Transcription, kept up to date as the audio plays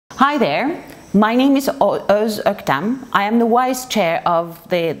Hi there, my name is Öktem. I am the Vice Chair of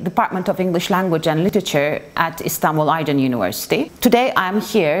the Department of English Language and Literature at Istanbul Aydın University. Today I am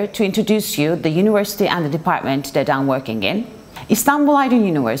here to introduce you the university and the department that I'm working in. Istanbul Aydın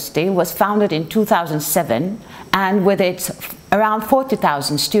University was founded in 2007, and with its around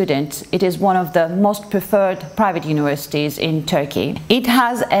 40,000 students, it is one of the most preferred private universities in Turkey. It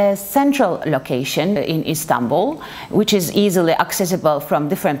has a central location in Istanbul, which is easily accessible from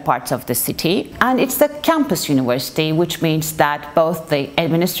different parts of the city. And it's a campus university, which means that both the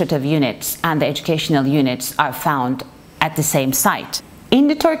administrative units and the educational units are found at the same site. In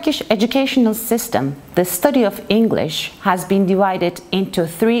the Turkish educational system, the study of English has been divided into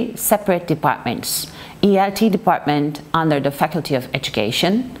three separate departments. ELT department under the Faculty of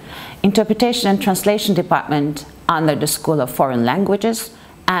Education, Interpretation and Translation department under the School of Foreign Languages,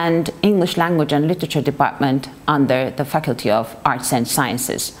 and English Language and Literature department under the Faculty of Arts and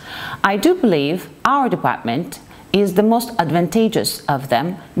Sciences. I do believe our department is the most advantageous of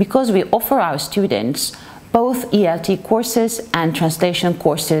them because we offer our students both ELT courses and translation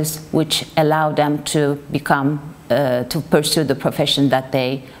courses, which allow them to pursue the profession that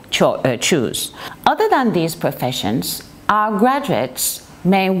they choose. Other than these professions, our graduates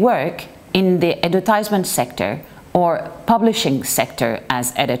may work in the advertisement sector or publishing sector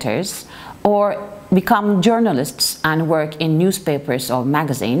as editors, or become journalists and work in newspapers or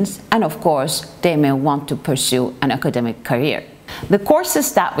magazines, and of course they may want to pursue an academic career. The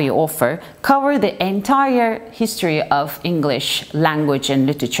courses that we offer cover the entire history of English language and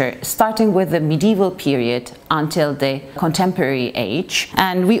literature, starting with the medieval period until the contemporary age.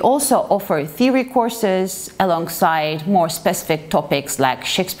 And we also offer theory courses alongside more specific topics like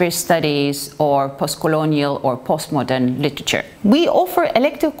Shakespeare studies or postcolonial or postmodern literature. We offer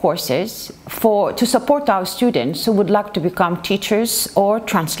elective courses to support our students who would like to become teachers or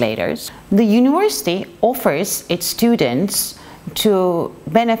translators. The university offers its students to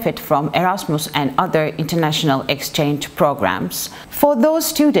benefit from Erasmus and other international exchange programs. For those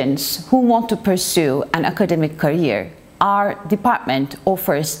students who want to pursue an academic career, our department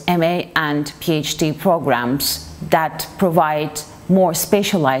offers MA and PhD programs that provide more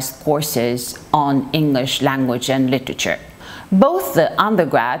specialized courses on English language and literature. Both the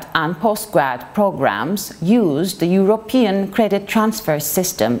undergrad and postgrad programs use the European Credit Transfer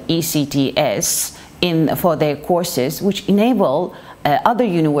System, ECTS, for their courses, which enable other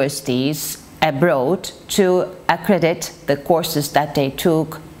universities abroad to accredit the courses that they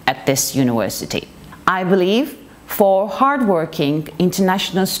took at this university. I believe for hardworking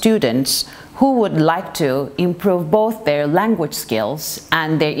international students who would like to improve both their language skills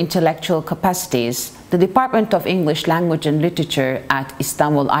and their intellectual capacities, the Department of English Language and Literature at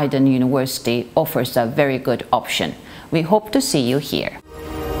Istanbul Aydın University offers a very good option. We hope to see you here.